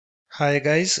Hi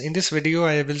guys, in this video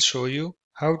I will show you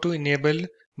how to enable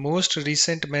most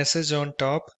recent message on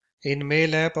top in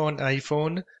Mail app on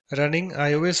iPhone running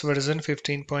iOS version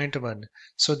 15.1.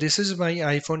 So this is my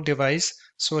iPhone device,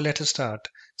 so let's start.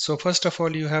 So first of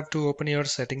all you have to open your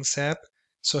settings app.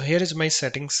 So here is my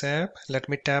settings app. Let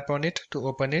me tap on it to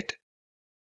open it.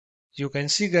 You can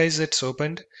see guys it's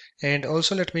opened, and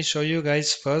also let me show you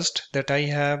guys first that I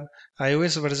have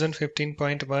iOS version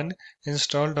 15.1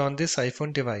 installed on this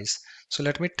iPhone device. So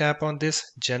let me tap on this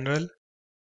general,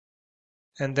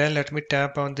 and then let me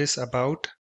tap on this about,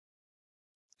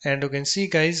 and you can see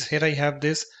guys here I have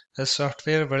this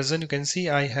software version. You can see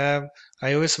I have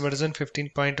iOS version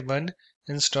 15.1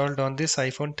 installed on this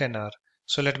iPhone XR.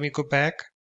 So let me go back.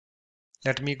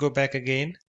 Let me go back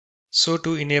again. So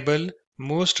to enable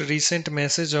most recent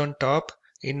message on top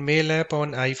in Mail app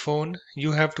on iPhone,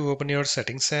 you have to open your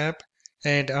settings app,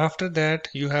 and after that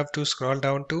you have to scroll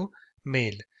down to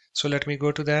Mail. So let me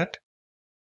go to that.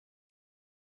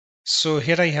 So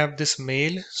here I have this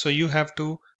mail. So you have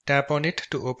to tap on it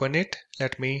to open it.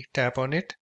 Let me tap on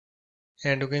it.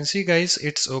 And you can see guys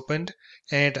it's opened,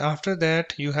 and after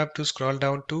that you have to scroll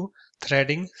down to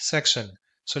threading section.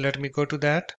 So let me go to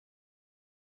that.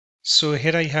 So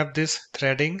here I have this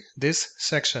threading, this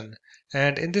section,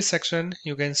 and in this section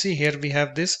you can see here we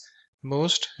have this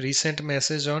most recent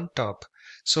message on top.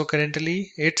 So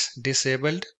currently it's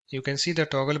disabled. You can see the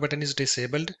toggle button is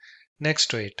disabled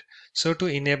next to it. So to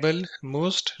enable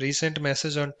most recent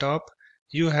message on top,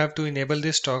 you have to enable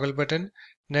this toggle button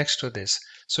next to this.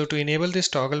 So to enable this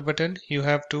toggle button, you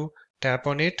have to tap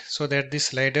on it so that the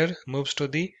slider moves to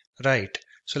the right.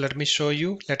 So let me show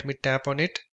you. Let me tap on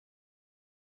it.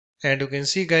 And you can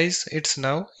see guys it's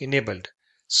now enabled.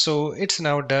 So it's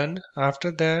now done.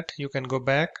 After that you can go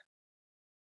back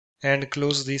and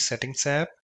close the settings app.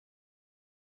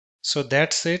 So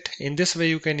that's it. In this way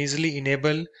you can easily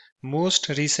enable most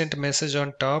recent message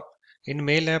on top in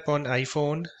Mail app on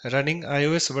iPhone running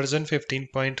iOS version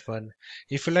 15.1.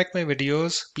 If you like my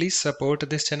videos, please support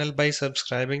this channel by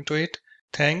subscribing to it.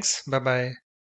 Thanks. Bye bye.